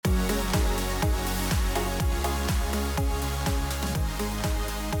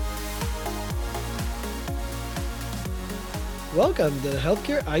Welcome to the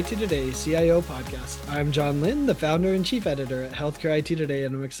Healthcare IT Today CIO podcast. I'm John Lynn, the founder and chief editor at Healthcare IT Today,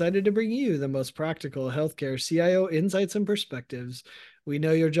 and I'm excited to bring you the most practical healthcare CIO insights and perspectives. We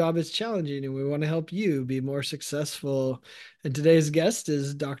know your job is challenging and we want to help you be more successful. And today's guest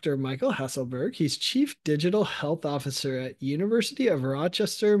is Dr. Michael Hasselberg. He's Chief Digital Health Officer at University of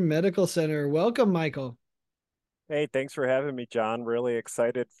Rochester Medical Center. Welcome, Michael. Hey, thanks for having me, John. Really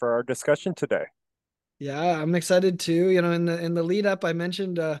excited for our discussion today. Yeah, I'm excited too. In the lead up, I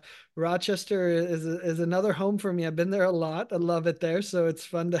mentioned Rochester is another home for me. I've been there a lot. I love it there, so it's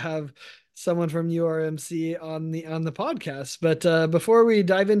fun to have someone from URMC on the podcast. But before we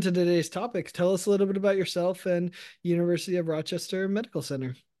dive into today's topic, tell us a little bit about yourself and University of Rochester Medical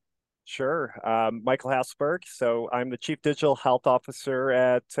Center. Sure. Michael Hasselberg. So I'm the Chief Digital Health Officer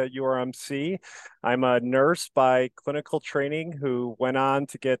at URMC. I'm a nurse by clinical training who went on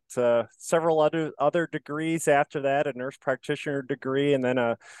to get several other degrees after that, a nurse practitioner degree, and then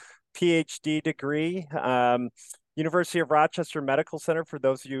a PhD degree. University of Rochester Medical Center, for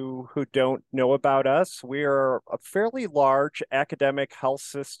those of you who don't know about us, we are a fairly large academic health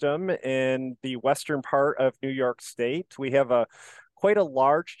system in the western part of New York State. We have a quite a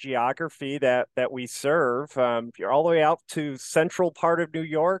large geography that we serve. You're all the way out to central part of New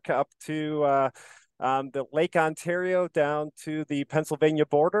York, up to the Lake Ontario, down to the Pennsylvania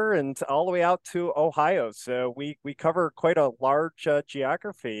border, and all the way out to Ohio. So we cover quite a large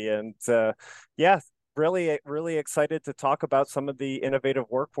geography, and yeah, really excited to talk about some of the innovative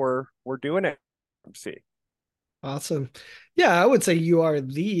work we're doing at MC. Awesome. Yeah, I would say you are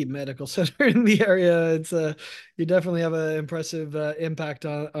the medical center in the area. It's you definitely have an impressive impact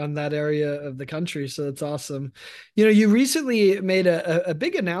on that area of the country. So it's awesome. You recently made a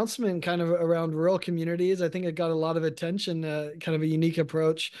big announcement kind of around rural communities. I think it got a lot of attention, kind of a unique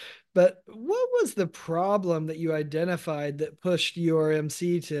approach. But what was the problem that you identified that pushed your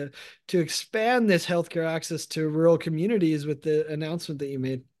MC to expand this healthcare access to rural communities with the announcement that you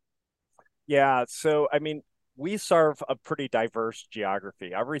made? Yeah, so I mean, we serve a pretty diverse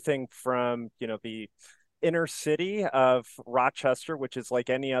geography. Everything from, the inner city of Rochester, which is like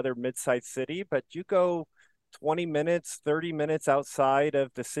any other mid-sized city, but you go 20 minutes, 30 minutes outside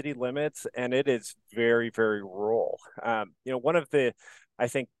of the city limits, and it is very, very rural. One of the, I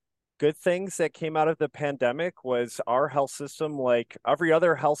think, good things that came out of the pandemic was our health system, like every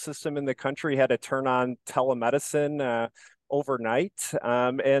other health system in the country, had to turn on telemedicine overnight.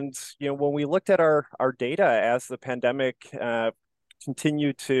 And when we looked at our data as the pandemic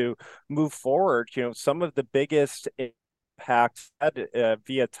continued to move forward, some of the biggest impact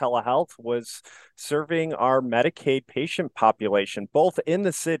via telehealth was serving our Medicaid patient population, both in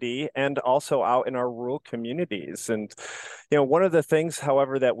the city and also out in our rural communities. And, one of the things,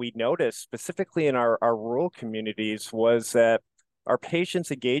 however, that we noticed specifically in our rural communities was that our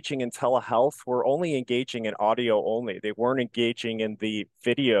patients engaging in telehealth were only engaging in audio only. They weren't engaging in the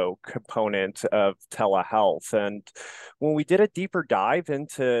video component of telehealth. And when we did a deeper dive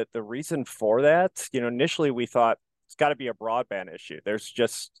into the reason for that, initially we thought it's got to be a broadband issue. There's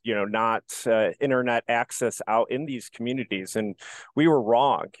just, not internet access out in these communities. And we were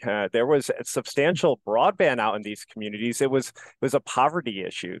wrong. There was a substantial broadband out in these communities. It was a poverty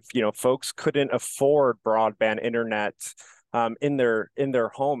issue. Folks couldn't afford broadband internet in their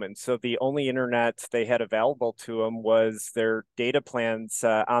home, and so the only internet they had available to them was their data plans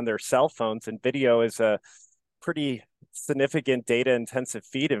on their cell phones. And video is a pretty significant data intensive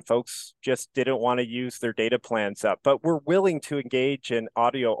feed, and folks just didn't want to use their data plans up, but were willing to engage in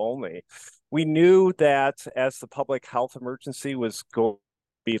audio only. We knew that as the public health emergency was going to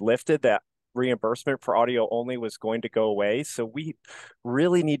be lifted, that reimbursement for audio only was going to go away. So we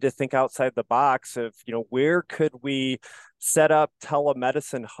really need to think outside the box of, where could we set up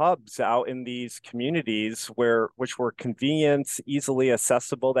telemedicine hubs out in these communities which were convenient, easily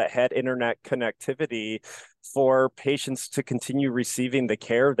accessible, that had internet connectivity for patients to continue receiving the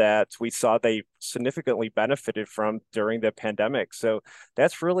care that we saw they significantly benefited from during the pandemic. So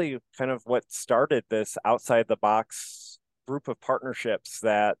that's really kind of what started this outside the box group of partnerships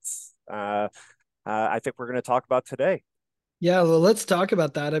that I think we're going to talk about today. Yeah, well, let's talk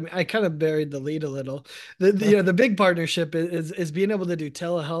about that. I mean, I kind of buried the lead a little. The big partnership is being able to do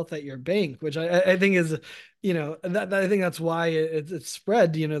telehealth at your bank, which I think is, I think that's why it's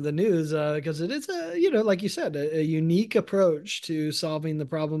spread, the news, because it is like you said, a unique approach to solving the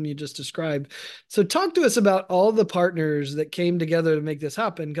problem you just described. So talk to us about all the partners that came together to make this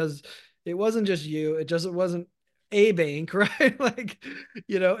happen, because it wasn't just you. It wasn't a bank, right? Like,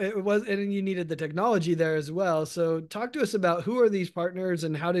 it was, and you needed the technology there as well. So talk to us about who are these partners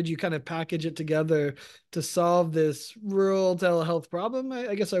and how did you kind of package it together to solve this rural telehealth problem?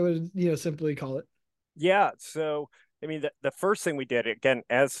 I guess I would, simply call it. Yeah. So, I mean, the first thing we did, again,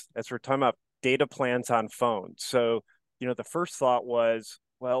 as we're talking about data plans on phones. So, the first thought was,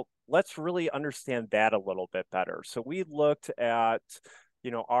 well, let's really understand that a little bit better. So we looked at,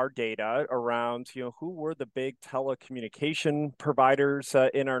 our data around, who were the big telecommunication providers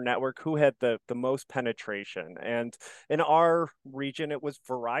in our network, who had the most penetration. And in our region, it was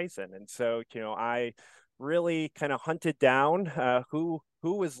Verizon. And so, I really kind of hunted down who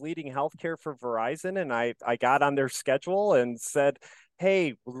was leading healthcare for Verizon, and I got on their schedule and said,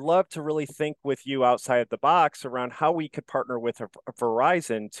 "Hey, would love to really think with you outside the box around how we could partner with a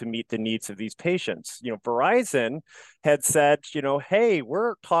Verizon to meet the needs of these patients." Verizon had said, "Hey,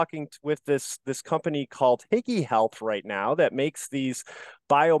 we're talking with this company called Higgy Health right now that makes these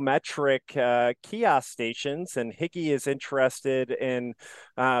biometric kiosk stations, and Higgy is interested in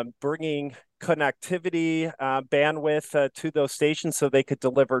bringing connectivity bandwidth to those stations so they could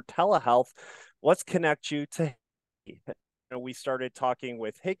deliver telehealth. Let's connect you to Higgy." We started talking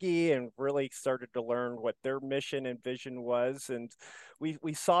with Higgy and really started to learn what their mission and vision was, and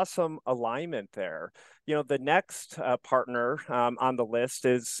we saw some alignment there. The next partner on the list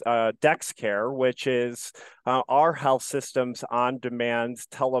is DexCare, which is our health system's on-demand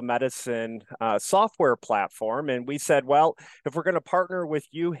telemedicine software platform. And we said, well, if we're going to partner with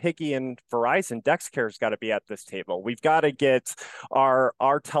you, Higgy, and Verizon, DexCare's got to be at this table. We've got to get our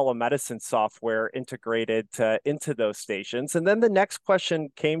telemedicine software integrated into those stations. And then the next question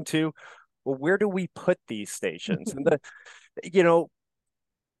came to, well, where do we put these stations? And you know,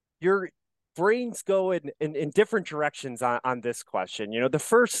 your brains go in different directions on this question. The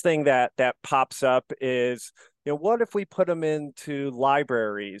first thing that pops up is, what if we put them into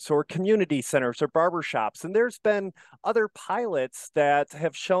libraries or community centers or barbershops? And there's been other pilots that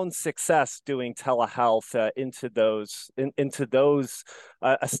have shown success doing telehealth into those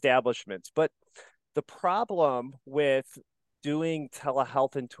establishments. But the problem with doing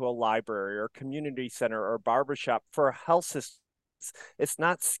telehealth into a library or community center or barbershop for a health system, it's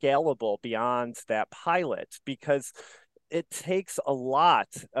not scalable beyond that pilot because it takes a lot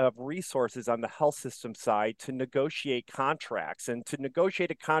of resources on the health system side to negotiate contracts and to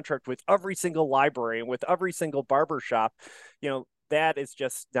negotiate a contract with every single library and with every single barbershop. That is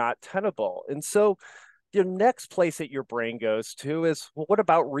just not tenable. And so the next place that your brain goes to is, well, what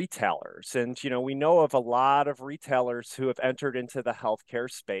about retailers? And we know of a lot of retailers who have entered into the healthcare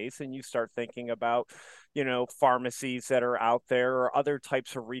space, and you start thinking about pharmacies that are out there or other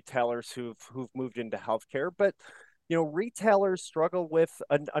types of retailers who've moved into healthcare. But retailers struggle with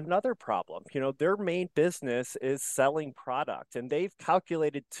another problem. Their main business is selling product, and they've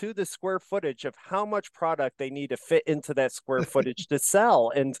calculated to the square footage of how much product they need to fit into that square footage to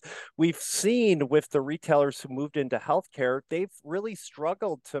sell. And we've seen with the retailers who moved into healthcare, they've really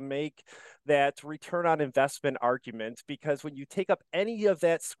struggled to make that return on investment argument, because when you take up any of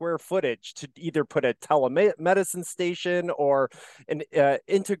that square footage to either put a telemedicine station or an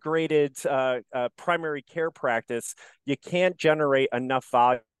integrated primary care practice, you can't generate enough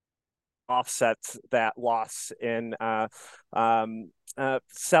volume offsets that loss in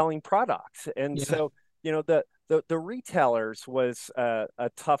selling products. And Yeah. so, the retailers was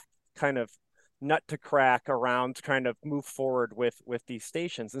a tough kind of nut to crack around kind of move forward with these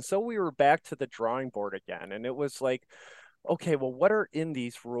stations. And so we were back to the drawing board again. And it was like, okay, well, what are in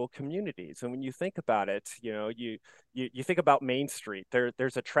these rural communities? And when you think about it, you think about Main Street.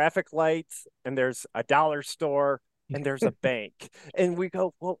 There's a traffic light, and there's a dollar store, and there's a bank. And we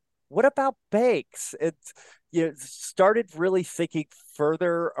go, well, what about banks? It's You started really thinking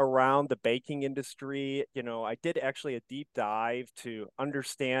further around the banking industry. I did actually a deep dive to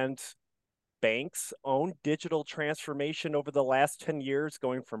understand banks' own digital transformation over the last 10 years,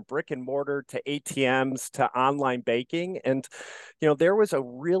 going from brick and mortar to ATMs to online banking. And, there was a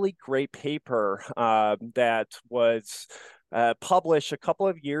really great paper that was published a couple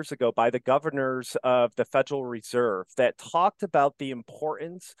of years ago by the governors of the Federal Reserve that talked about the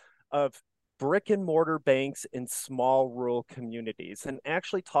importance of brick and mortar banks in small rural communities, and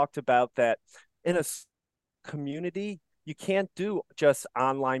actually talked about that in a community, you can't do just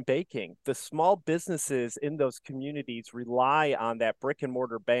online banking. The small businesses in those communities rely on that brick and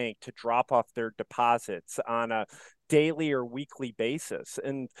mortar bank to drop off their deposits on a daily or weekly basis.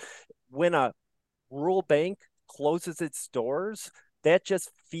 And when a rural bank closes its doors, that just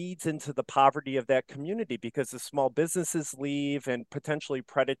feeds into the poverty of that community because the small businesses leave and potentially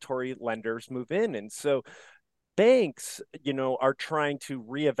predatory lenders move in. And so banks, are trying to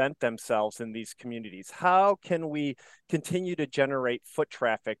reinvent themselves in these communities. How can we continue to generate foot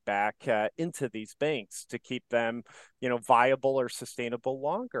traffic back into these banks to keep them, viable or sustainable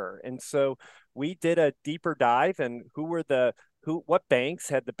longer? And so we did a deeper dive and what banks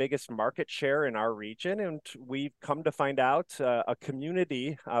had the biggest market share in our region. And we've come to find out a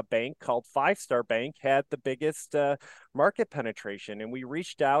community bank called Five Star Bank had the biggest market penetration. And we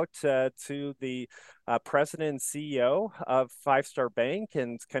reached out to the president and CEO of Five Star Bank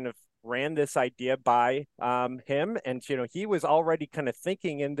and kind of ran this idea by him. And, he was already kind of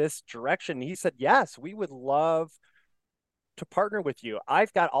thinking in this direction. He said, yes, we would love to partner with you.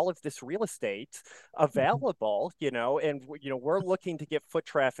 I've got all of this real estate available, and we're looking to get foot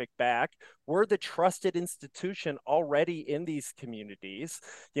traffic back. We're the trusted institution already in these communities.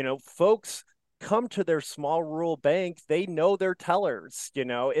 Folks come to their small rural bank, they know their tellers,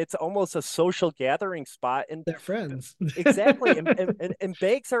 it's almost a social gathering spot. And They're friends. exactly. And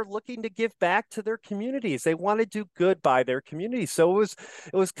banks are looking to give back to their communities. They want to do good by their communities. So it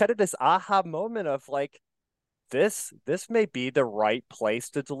was kind of this aha moment of like, this may be the right place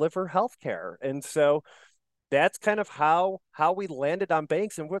to deliver healthcare. And so that's kind of how we landed on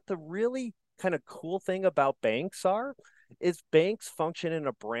banks. And what the really kind of cool thing about banks is banks function in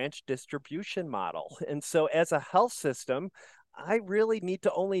a branch distribution model. And so as a health system, I really need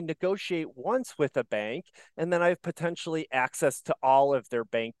to only negotiate once with a bank, and then I have potentially access to all of their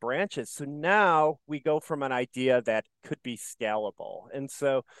bank branches. So now we go from an idea that could be scalable. And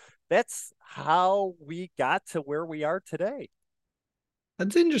so that's how we got to where we are today.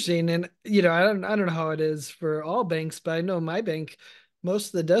 That's interesting. And I don't know how it is for all banks, but I know my bank, most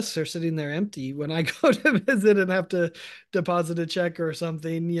of the desks are sitting there empty when I go to visit and have to deposit a check or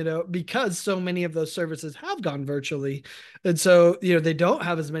something, because so many of those services have gone virtually. And so, they don't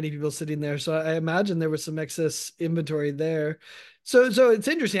have as many people sitting there. So I imagine there was some excess inventory there. So it's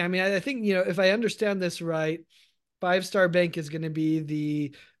interesting. I mean, I think, if I understand this right, Five Star Bank is going to be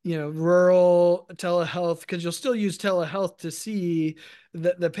the rural telehealth, because you'll still use telehealth to see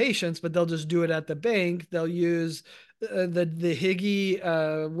the patients, but they'll just do it at the bank. They'll use the Higgy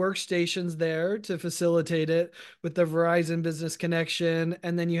workstations there to facilitate it with the Verizon Business Connection,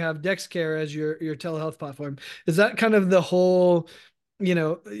 and then you have DexCare as your telehealth platform. Is that kind of the whole,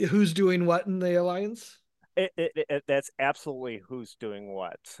 who's doing what in the alliance? That's absolutely who's doing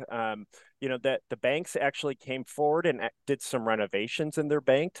what. That the banks actually came forward and did some renovations in their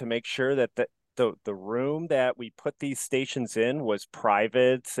bank to make sure that the room that we put these stations in was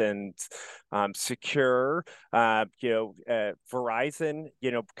private and secure. Verizon,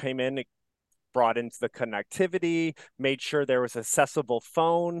 came in, brought into the connectivity, made sure there was accessible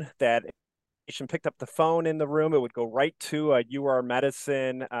phone that patient picked up the phone in the room, it would go right to a UR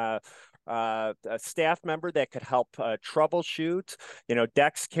Medicine a staff member that could help troubleshoot.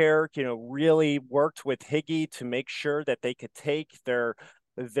 DexCare, really worked with Higgy to make sure that they could take their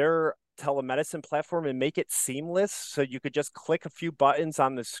telemedicine platform and make it seamless. So you could just click a few buttons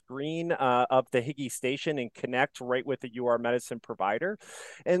on the screen of the Higgy station and connect right with the UR Medicine provider.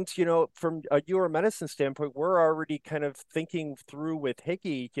 And, from a UR Medicine standpoint, we're already kind of thinking through with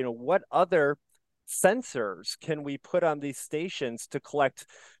Higgy, what other sensors can we put on these stations to collect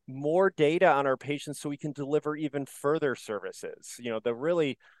more data on our patients so we can deliver even further services. The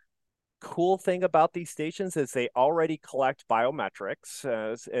really cool thing about these stations is they already collect biometrics,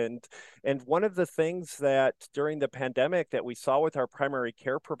 and one of the things that during the pandemic that we saw with our primary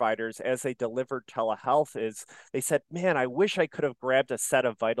care providers as they delivered telehealth is they said, man, I wish I could have grabbed a set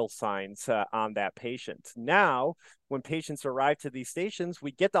of vital signs on that patient. Now when patients arrive to these stations,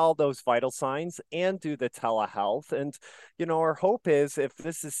 we get all those vital signs and do the telehealth. And our hope is if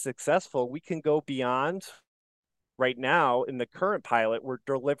this is successful, we can go beyond. Right now in the current pilot, we're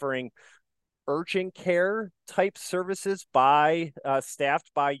delivering urgent care type services by staffed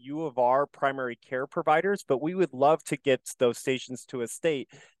by U of R primary care providers, but we would love to get those stations to a state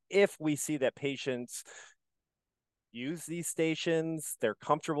if we see that patients use these stations, they're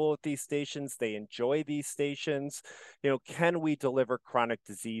comfortable with these stations, they enjoy these stations. Can we deliver chronic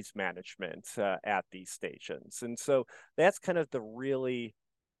disease management at these stations? And so that's kind of the really,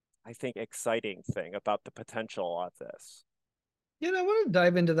 I think, exciting thing about the potential of this. I want to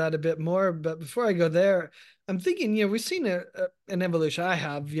dive into that a bit more, but before I go there, I'm thinking, we've seen an evolution. I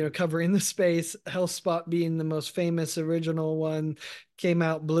have, covering the space, HealthSpot being the most famous original one, came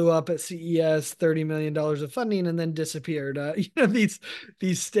out, blew up at CES, $30 million of funding, and then disappeared.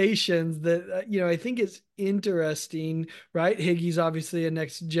 These stations that, I think it's interesting, right? Higgy's obviously a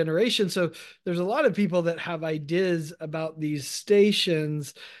next generation. So there's a lot of people that have ideas about these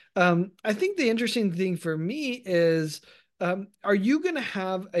stations. I think the interesting thing for me is, are you going to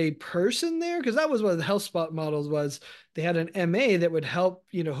have a person there? Because that was what the health spot models was. They had an MA that would help,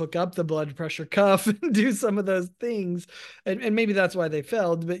 hook up the blood pressure cuff and do some of those things. And maybe that's why they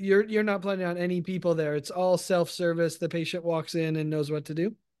failed, but you're not planning on any people there. It's all self-service. The patient walks in and knows what to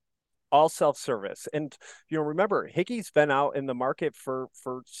do. All self-service. And remember, Hickey's been out in the market for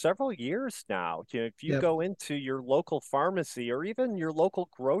several years now. If you Yep. go into your local pharmacy or even your local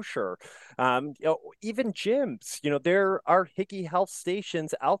grocer, even gyms, there are Hickey health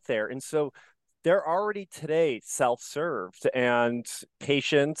stations out there. And so they're already today self-served, and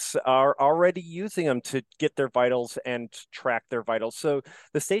patients are already using them to get their vitals and track their vitals. So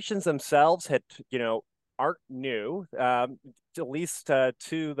the stations themselves aren't new, at least to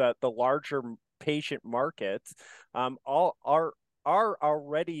the larger patient markets. All are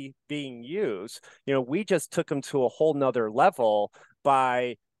already being used. We just took them to a whole nother level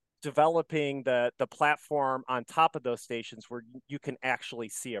by developing the platform on top of those stations where you can actually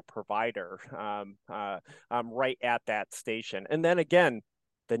see a provider right at that station. And then again,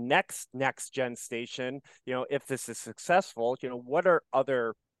 the next gen station, if this is successful, what are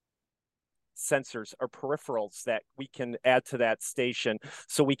other sensors or peripherals that we can add to that station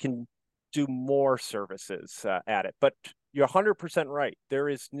so we can do more services at it? But you're 100% right. There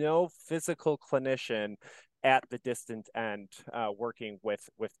is no physical clinician at the distant end working with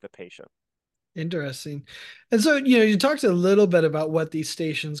the patient. Interesting. And so, you talked a little bit about what these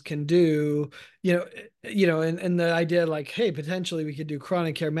stations can do, and the idea like, hey, potentially we could do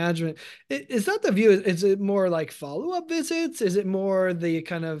chronic care management. Is that the view? Is it more like follow-up visits? Is it more the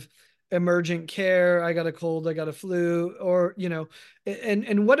kind of emergent care? I got a cold, I got a flu, or,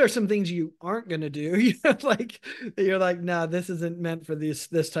 and what are some things you aren't going to do? Like you're like, nah, this isn't meant for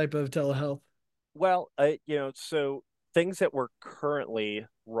this type of telehealth. Well, so things that we're currently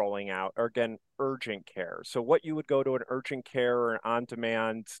rolling out are again urgent care. So what you would go to an urgent care or an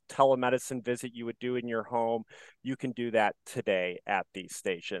on-demand telemedicine visit you would do in your home, you can do that today at these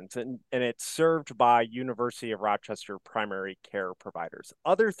stations. And it's served by University of Rochester primary care providers.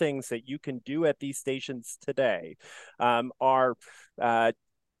 Other things that you can do at these stations today are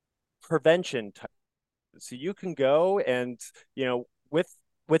prevention. So you can go and, with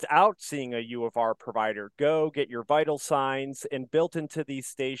without seeing a U of R provider, go get your vital signs, and built into these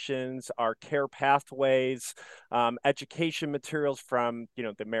stations are care pathways, education materials from,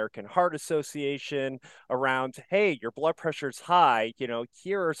 the American Heart Association around, hey, your blood pressure's high,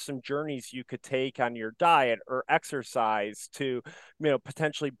 here are some journeys you could take on your diet or exercise to,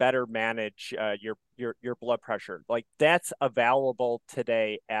 potentially better manage your blood pressure. Like that's available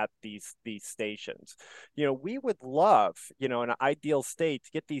today at these stations. We would love, in an ideal state,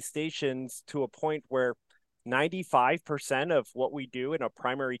 to get these stations to a point where 95% of what we do in a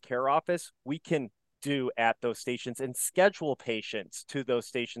primary care office, we can do at those stations and schedule patients to those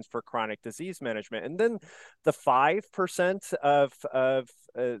stations for chronic disease management. And then the 5% of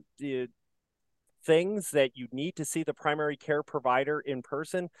the things that you need to see the primary care provider in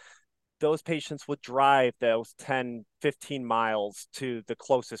person, those patients would drive those 10, 15 miles to the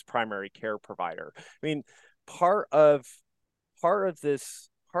closest primary care provider. I mean, part of part of this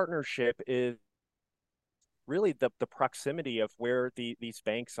partnership is really the proximity of where these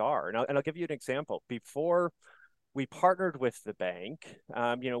banks are. And I'll give you an example. Before we partnered with the bank,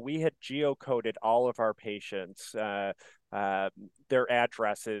 we had geocoded all of our patients, uh, their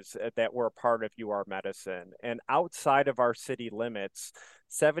addresses that were a part of UR Medicine. And outside of our city limits,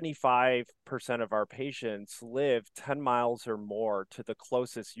 75% of our patients live 10 miles or more to the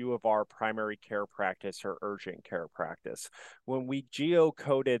closest U of R primary care practice or urgent care practice. When we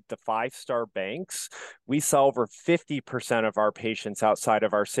geocoded the five-star banks, we saw over 50% of our patients outside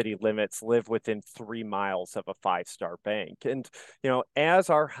of our city limits live within 3 miles of a five-star bank. And, as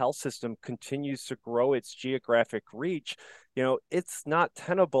our health system continues to grow its geographic reach, it's not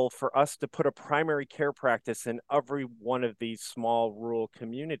tenable for us to put a primary care practice in every one of these small rural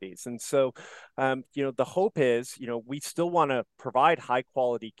communities. And so, the hope is, we still want to provide high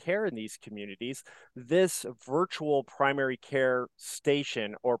quality care in these communities. This virtual primary care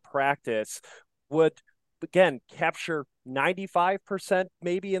station or practice would again capture 95%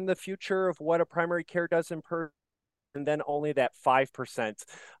 maybe in the future of what a primary care does in person, and then only that 5%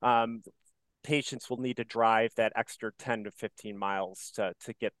 patients will need to drive that extra 10 to 15 miles to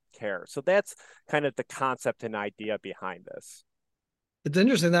get care. So that's kind of the concept and idea behind this. It's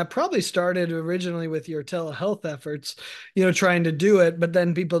interesting. That probably started originally with your telehealth efforts, trying to do it, but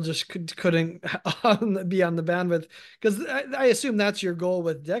then people just couldn't be on the bandwidth because I assume that's your goal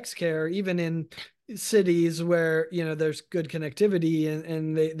with DexCare, even in cities where there's good connectivity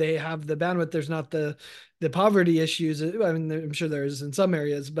and they have the bandwidth. There's not the poverty issues. I mean, I'm sure there is in some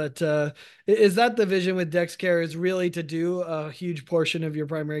areas, but is that the vision with DexCare, is really to do a huge portion of your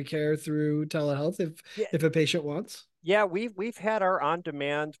primary care through telehealth Yeah, if a patient wants? yeah, we've had our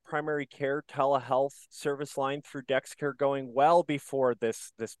on-demand primary care telehealth service line through DexCare going well before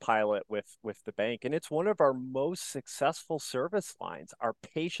this pilot with the bank, and it's one of our most successful service lines. Our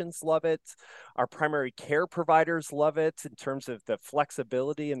patients love it, our primary care providers love it in terms of the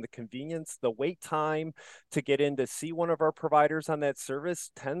flexibility and the convenience. The wait time to get in to see one of our providers on that service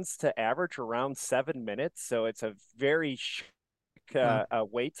tends to average around 7 minutes, so it's a very Wow.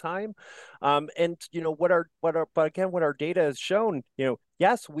 wait time. And but again, what our data has shown,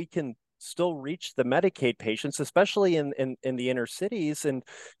 yes, we can still reach the Medicaid patients, especially in the inner cities. And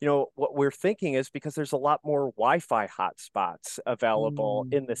what we're thinking is because there's a lot more Wi-Fi hotspots available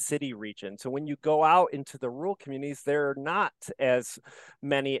Mm, in the city region. So when you go out into the rural communities, there are not as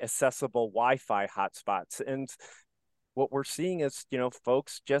many accessible Wi-Fi hotspots. And what we're seeing is,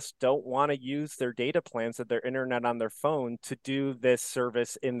 folks just don't want to use their data plans of their internet on their phone to do this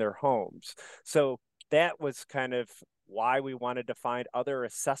service in their homes. So that was kind of why we wanted to find other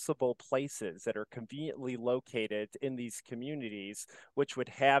accessible places that are conveniently located in these communities, which would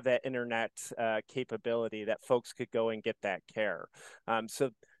have that internet capability that folks could go and get that care. So,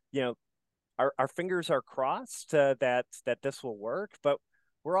 you know, our fingers are crossed that this will work, but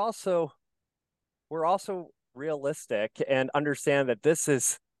we're also we're also realistic and understand that this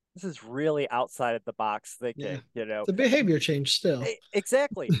is really outside of the box yeah. thinking. It's a behavior change still.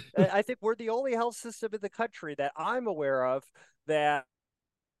 Exactly. I think we're the only health system in the country that I'm aware of that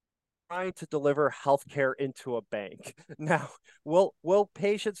trying to deliver healthcare into a bank. Now, will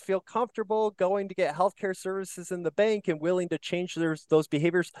patients feel comfortable going to get healthcare services in the bank and willing to change those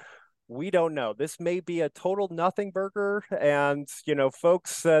behaviors? We don't know. This may be a total nothing burger, and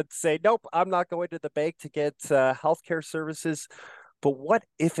folks say, "Nope, I'm not going to the bank to get healthcare services." But what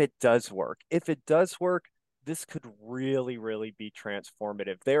if it does work? If it does work, this could really, really be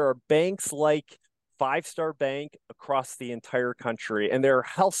transformative. There are banks like Five Star Bank across the entire country, and there are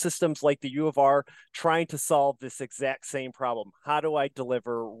health systems like the U of R trying to solve this exact same problem. How do I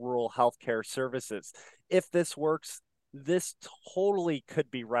deliver rural healthcare services? If this works, this totally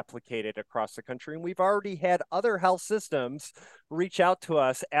could be replicated across the country. And we've already had other health systems reach out to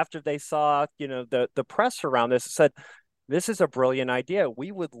us after they saw, the press around this and said, this is a brilliant idea.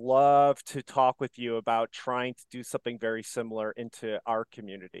 We would love to talk with you about trying to do something very similar into our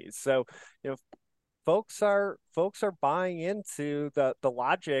communities. So, you know, folks are buying into the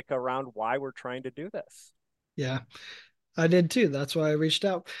logic around why we're trying to do this. Yeah. I did too. That's why I reached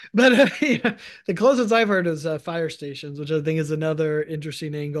out. But yeah, the closest I've heard is fire stations, which I think is another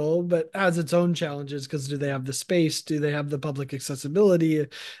interesting angle, but has its own challenges because do they have the space? Do they have the public accessibility,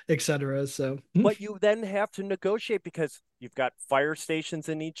 etc.? So, But you then have to negotiate because you've got fire stations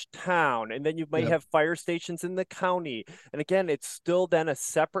in each town, and then you might yeah, have fire stations in the county. And again, it's still then a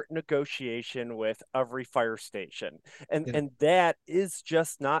separate negotiation with every fire station. And yeah, and that is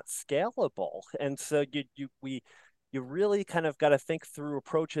just not scalable. And so you really kind of got to think through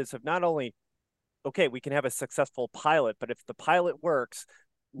approaches of not only, okay, we can have a successful pilot, but if the pilot works,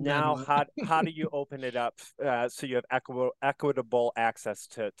 then now what? how do you open it up so you have equitable access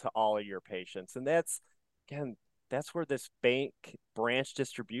to all of your patients? And again, that's where this bank branch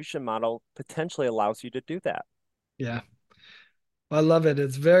distribution model potentially allows you to do that. Yeah. I love it.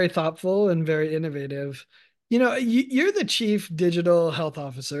 It's very thoughtful and very innovative. You're the chief digital health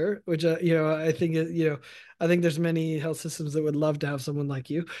officer, which I think I think there's many health systems that would love to have someone like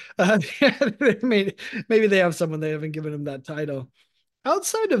you. Maybe they have someone, they haven't given them that title.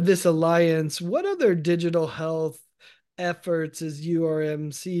 Outside of this alliance, what other digital health efforts is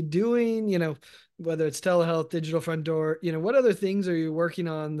URMC doing? Whether it's telehealth, digital front door, what other things are you working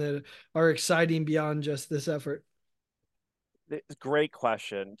on that are exciting beyond just this effort? Great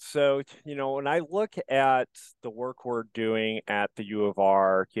question. So, when I look at the work we're doing at the U of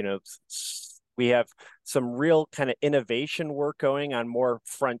R, we have some real kind of innovation work going on more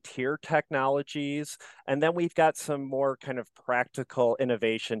frontier technologies. And then we've got some more kind of practical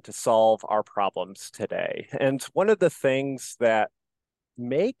innovation to solve our problems today. And one of the things that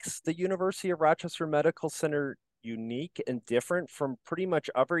makes the University of Rochester Medical Center unique and different from pretty much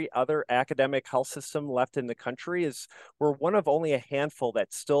every other academic health system left in the country is we're one of only a handful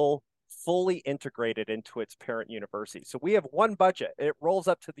that's still fully integrated into its parent university. So we have one budget. It rolls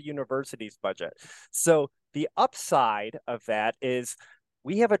up to the university's budget. So the upside of that is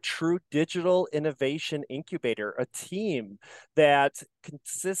We have a true digital innovation incubator, a team that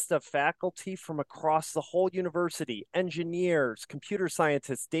consists of faculty from across the whole university, engineers, computer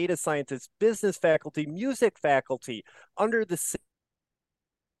scientists, data scientists, business faculty, music faculty, under the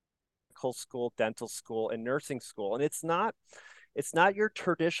medical school, dental school, and nursing school. And it's not your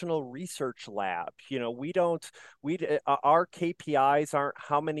traditional research lab. We don't we our KPIs aren't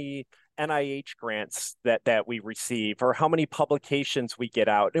how many NIH grants that we receive or how many publications we get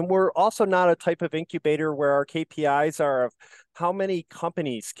out. And we're also not a type of incubator where our KPIs are of how many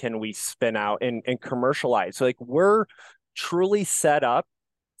companies can we spin out and commercialize. Like, we're truly set up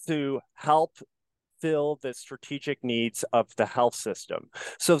to help fill the strategic needs of the health system.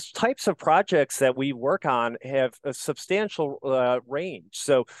 So types of projects that we work on have a substantial range.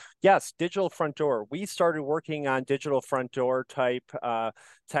 So yes, digital front door. We started working on digital front door type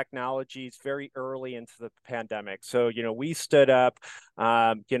technologies very early into the pandemic. So, we stood up,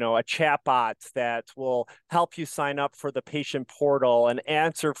 a chatbot that will help you sign up for the patient portal and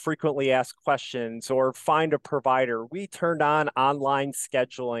answer frequently asked questions or find a provider. We turned on online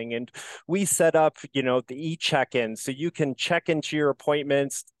scheduling, and we set up, the e-check-in so you can check into your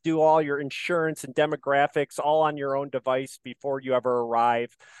appointments, do all your insurance and demographics all on your own device before you ever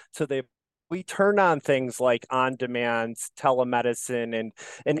arrive. So we turn on things like on-demand telemedicine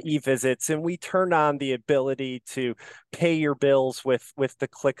and e-visits, and we turn on the ability to pay your bills with the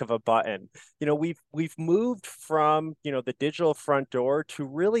click of a button. We've moved from, the digital front door to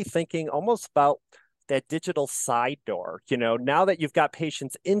really thinking almost about that digital side door. Now that you've got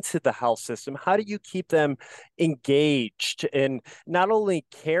patients into the health system, how do you keep them engaged in not only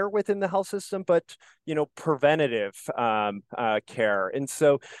care within the health system, but preventative care? And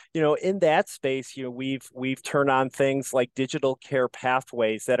so, in that space, we've turned on things like digital care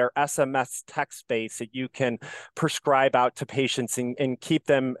pathways that are SMS text based that you can prescribe out to patients and keep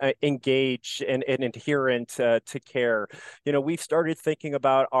them engaged and adherent to care. We've started thinking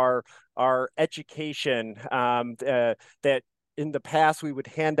about our education, that in the past we would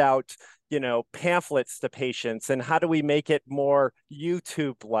hand out pamphlets to patients, and how do we make it more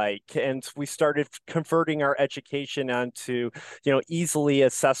YouTube like? And we started converting our education onto easily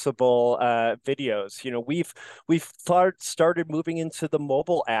accessible videos. We've started moving into the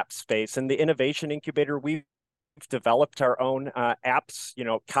mobile app space, and the innovation incubator, we've developed our own apps,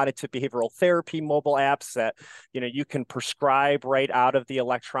 cognitive behavioral therapy mobile apps that, you can prescribe right out of the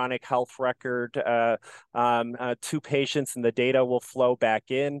electronic health record to patients, and the data will flow back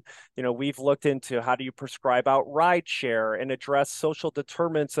in. We've looked into how do you prescribe out ride share and address social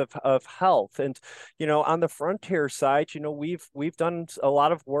determinants of health. And, on the frontier side, we've done a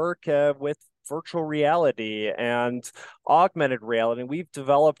lot of work with virtual reality and augmented reality. We've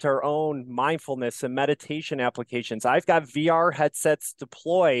developed our own mindfulness and meditation applications. I've got VR headsets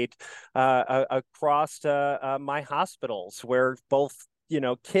deployed across my hospitals, where both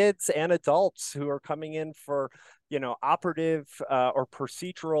kids and adults who are coming in for operative or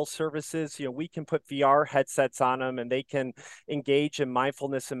procedural services, we can put VR headsets on them and they can engage in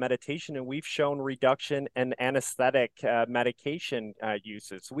mindfulness and meditation. And we've shown reduction in anesthetic medication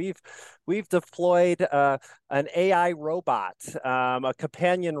uses. We've deployed an AI robot, a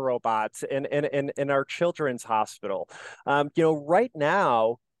companion robot in our children's hospital. Right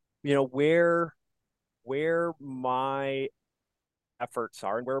now, where my efforts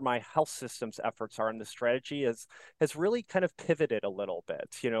are and where my health system's efforts are in the strategy has really kind of pivoted a little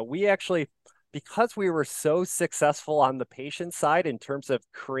bit. We actually, because we were so successful on the patient side in terms of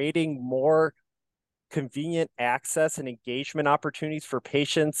creating more convenient access and engagement opportunities for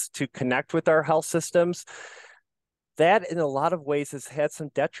patients to connect with our health systems, that in a lot of ways has had some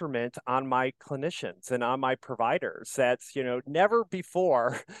detriment on my clinicians and on my providers. That's, never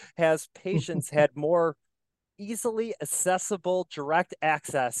before has patients had more easily accessible direct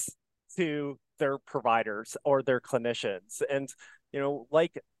access to their providers or their clinicians. And,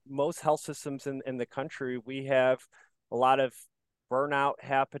 like most health systems in the country, we have a lot of burnout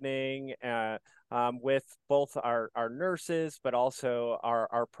happening with both our nurses, but also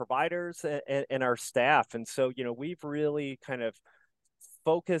our providers and our staff. And so, we've really kind of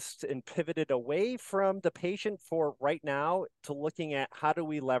focused and pivoted away from the patient for right now to looking at how do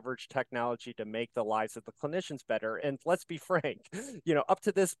we leverage technology to make the lives of the clinicians better. And let's be frank, up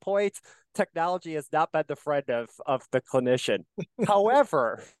to this point, technology has not been the friend of the clinician.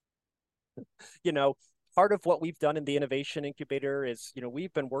 However, you know, part of what we've done in the innovation incubator is,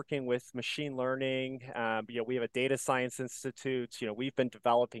 we've been working with machine learning. We have a data science institute. We've been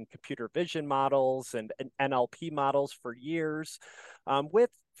developing computer vision models and NLP models for years, with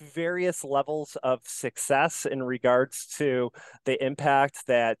various levels of success in regards to the impact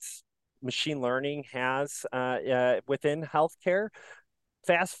that machine learning has within healthcare.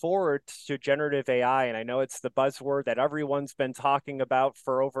 Fast forward to generative AI, and I know it's the buzzword that everyone's been talking about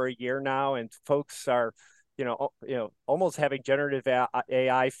for over a year now, and folks are, almost having generative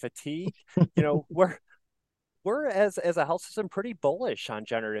AI fatigue. We're as a health system pretty bullish on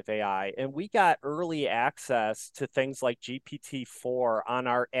generative AI, and we got early access to things like GPT-4 on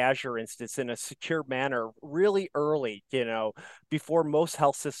our Azure instance in a secure manner really early, before most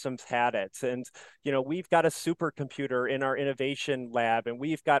health systems had it. And we've got a supercomputer in our innovation lab, and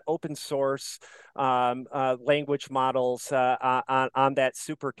we've got open source language models on that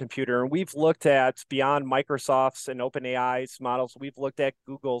supercomputer. And we've looked at beyond Microsoft's and OpenAI's models, we've looked at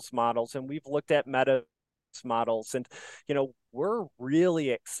Google's models, and we've looked at Meta models. And, we're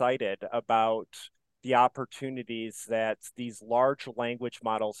really excited about the opportunities that these large language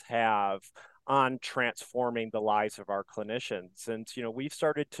models have on transforming the lives of our clinicians. And, we've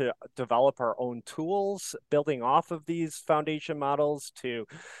started to develop our own tools, building off of these foundation models to,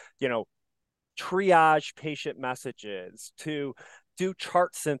 you know, triage patient messages, to do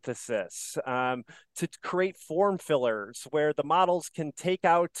chart synthesis, to create form fillers where the models can take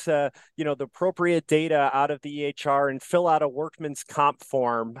out, the appropriate data out of the EHR and fill out a workman's comp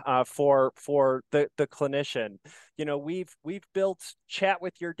form for the clinician. We've built chat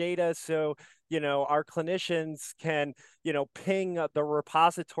with your data, so our clinicians can ping the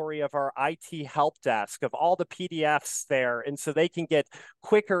repository of our IT help desk of all the PDFs there, and so they can get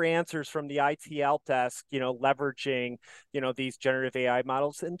quicker answers from the IT help desk, leveraging these generative AI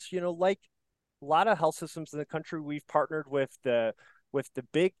models. And like a lot of health systems in the country, we've partnered with the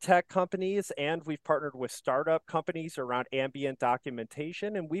big tech companies, and we've partnered with startup companies around ambient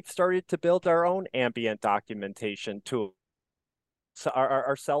documentation, and we've started to build our own ambient documentation tool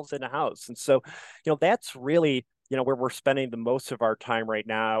ourselves in a house. And so, that's really, where we're spending the most of our time right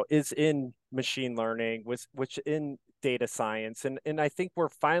now is in machine learning, which in data science. And I think we're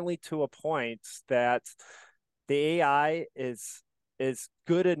finally to a point that the AI is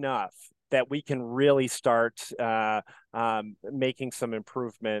good enough that we can really start making some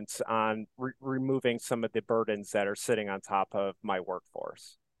improvements on removing some of the burdens that are sitting on top of my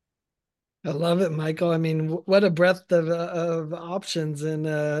workforce. I love it, Michael. I mean, what a breadth of options and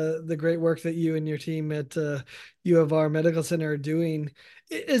the great work that you and your team at U of R Medical Center are doing.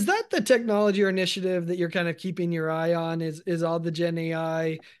 Is that the technology or initiative that you're kind of keeping your eye on? Is all the Gen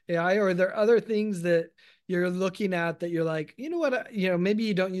AI, or are there other things that you're looking at that you're like, you know what, maybe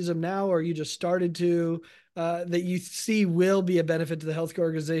you don't use them now, or you just started to, that you see will be a benefit to the healthcare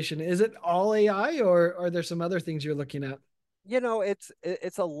organization? Is it all AI, or are there some other things you're looking at?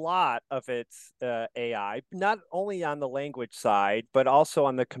 It's a lot of it's AI, not only on the language side, but also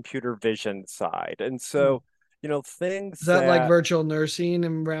on the computer vision side. And Hmm. so, Is things that like that, virtual nursing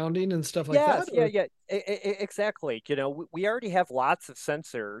and rounding and stuff like yes, that? yeah, Or yeah, exactly. We already have lots of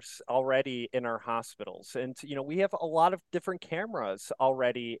sensors already in our hospitals, and we have a lot of different cameras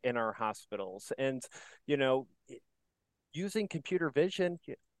already in our hospitals. And you know, using computer vision,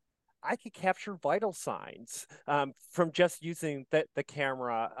 I could capture vital signs from just using the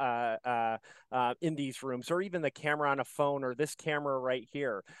camera in these rooms, or even the camera on a phone, or this camera right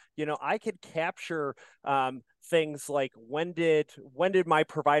here. I could capture things like when did my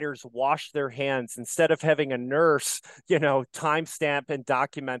providers wash their hands, instead of having a nurse, timestamp and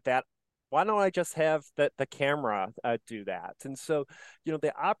document that. Why don't I just have the camera do that? And so,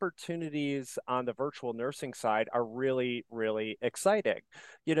 the opportunities on the virtual nursing side are really, really exciting.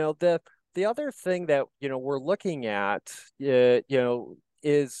 The other thing that we're looking at,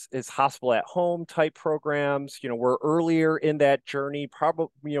 is hospital at home type programs. We're earlier in that journey,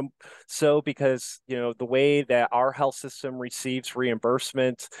 probably, so because the way that our health system receives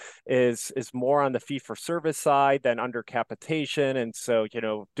reimbursement is more on the fee for service side than under capitation. And so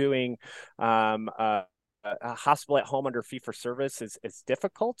doing a hospital at home under fee for service is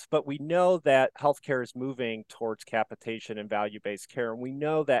difficult, but we know that healthcare is moving towards capitation and value-based care. And we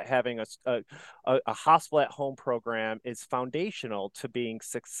know that having a hospital at home program is foundational to being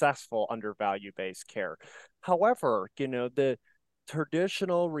successful under value-based care. However, the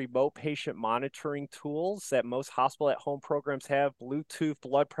traditional remote patient monitoring tools that most hospital at home programs have, Bluetooth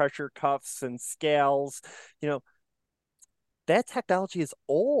blood pressure cuffs and scales, that technology is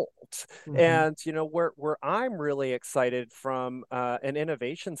old. Mhm. And where I'm really excited from an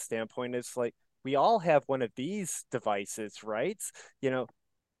innovation standpoint is like, we all have one of these devices, right? You know,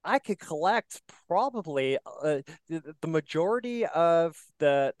 I could collect probably the majority of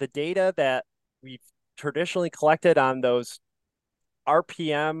the data that we've traditionally collected on those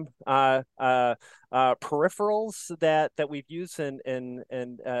RPM peripherals that we've used in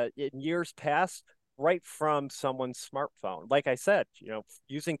years past, right from someone's smartphone. Like I said,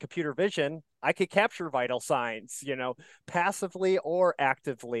 using computer vision, I could capture vital signs, passively or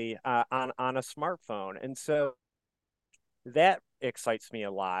actively on a smartphone, and so that excites me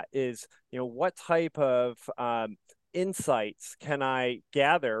a lot. Is what type of insights can I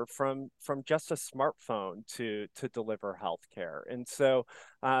gather from just a smartphone to deliver healthcare? And so,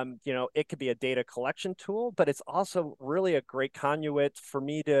 it could be a data collection tool, but it's also really a great conduit for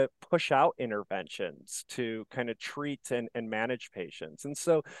me to push out interventions to kind of treat and manage patients. And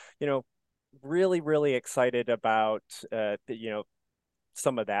so, really, really excited about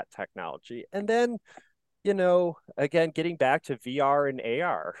some of that technology. And then, again, getting back to VR and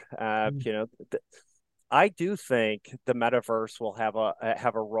AR, I do think the metaverse will have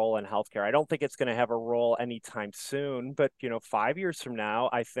a role in healthcare. I don't think it's going to have a role anytime soon, but 5 years from now,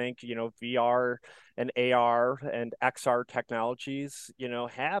 I think VR and AR and XR technologies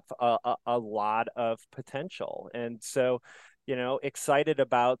have a lot of potential, and so excited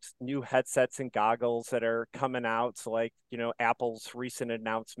about new headsets and goggles that are coming out, so like Apple's recent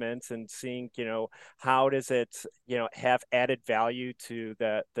announcements, and seeing how does it have added value to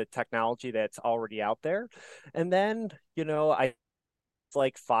the technology that's already out there. And then I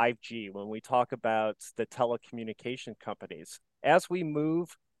like 5G when we talk about the telecommunication companies. As we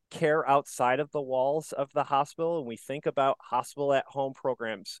move care outside of the walls of the hospital and we think about hospital at home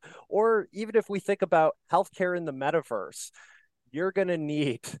programs, or even if we think about healthcare in the metaverse, you're going to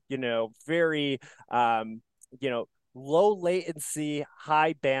need, very, low latency,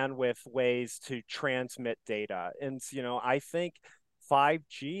 high bandwidth ways to transmit data. And, I think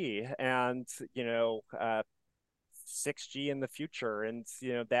 5G and, 6G in the future, and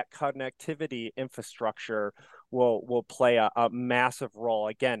that connectivity infrastructure will play a massive role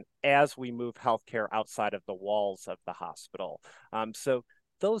again as we move healthcare outside of the walls of the hospital. So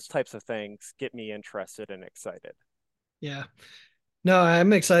those types of things get me interested and excited. Yeah. No,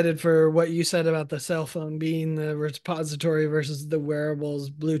 I'm excited for what you said about the cell phone being the repository versus the wearables.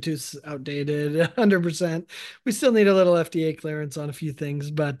 Bluetooth's outdated 100%. We still need a little FDA clearance on a few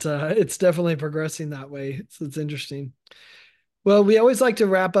things, but it's definitely progressing that way. So it's interesting. Well, we always like to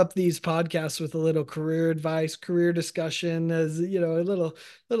wrap up these podcasts with a little career advice, career discussion, as a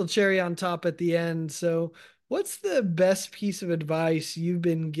little cherry on top at the end. So, what's the best piece of advice you've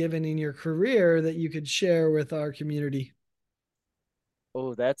been given in your career that you could share with our community?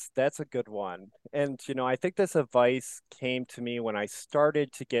 Oh, that's a good one. And I think this advice came to me when I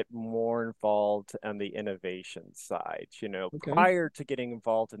started to get more involved on the innovation side. Okay. Prior to getting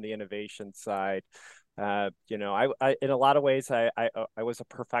involved in the innovation side, I in a lot of ways I was a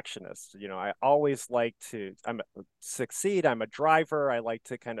perfectionist. I always like to succeed. I'm a driver. I like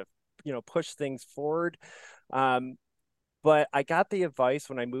to kind of push things forward. Um, but I got the advice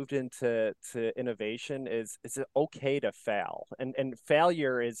when I moved into innovation is it okay to fail? And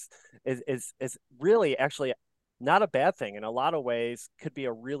failure is really actually not a bad thing. In a lot of ways, could be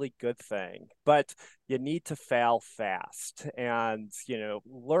a really good thing. But you need to fail fast and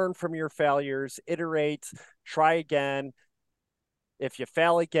learn from your failures, iterate, try again. If you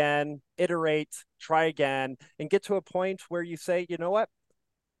fail again, iterate, try again, and get to a point where you say, you know what,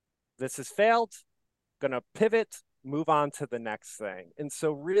 this has failed, gonna pivot, move on to the next thing. And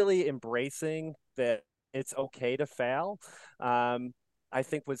so really embracing that it's okay to fail, I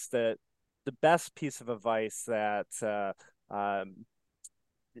think was the best piece of advice that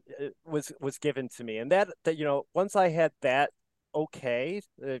was given to me. And that once I had that okay,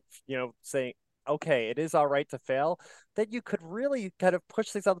 saying okay, it is all right to fail, then you could really kind of push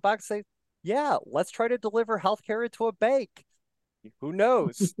things out the box and say, yeah, let's try to deliver healthcare into a bank. Who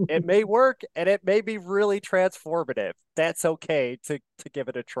knows? It may work and it may be really transformative. That's okay to give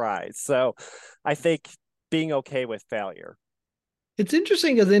it a try. So I think being okay with failure. It's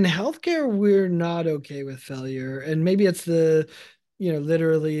interesting because in healthcare, we're not okay with failure. And maybe it's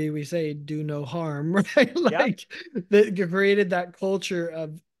literally we say do no harm, right? Yep. Like that created that culture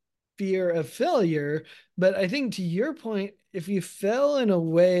of fear of failure. But I think to your point, if you fail in a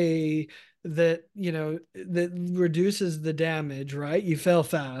way that, that reduces the damage, right? You fail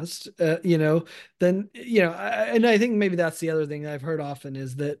fast, then, and I think maybe that's the other thing I've heard often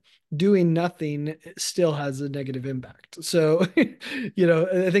is that doing nothing still has a negative impact. So, I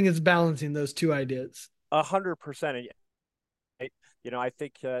think it's balancing those two ideas. 100%. I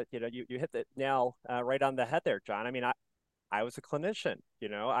think you hit the nail right on the head there, John. I mean, I was a clinician.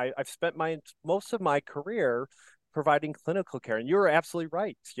 I've spent my most of my career providing clinical care, and you're absolutely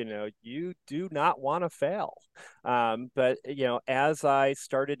right. You do not want to fail. But as I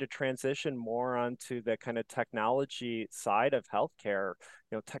started to transition more onto the kind of technology side of healthcare,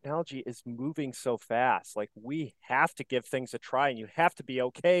 technology is moving so fast. Like we have to give things a try, and you have to be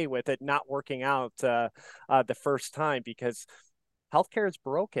okay with it not working out the first time because healthcare is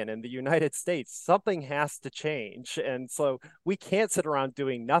broken in the United States. Something has to change. And so we can't sit around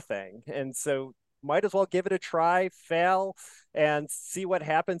doing nothing. And so might as well give it a try, fail, and see what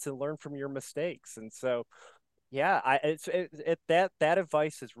happens and learn from your mistakes. And so, yeah, that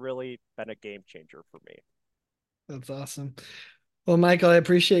advice has really been a game changer for me. That's awesome. Well, Michael, I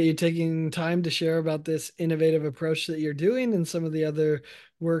appreciate you taking time to share about this innovative approach that you're doing and some of the other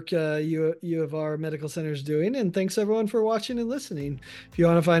work U of R Medical Center is doing. And thanks everyone for watching and listening. If you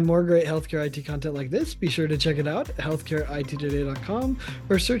want to find more great healthcare IT content like this, be sure to check it out at healthcareittoday.com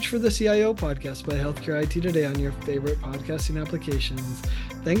or search for the CIO podcast by Healthcare IT Today on your favorite podcasting applications.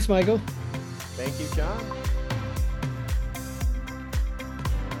 Thanks, Michael. Thank you, John.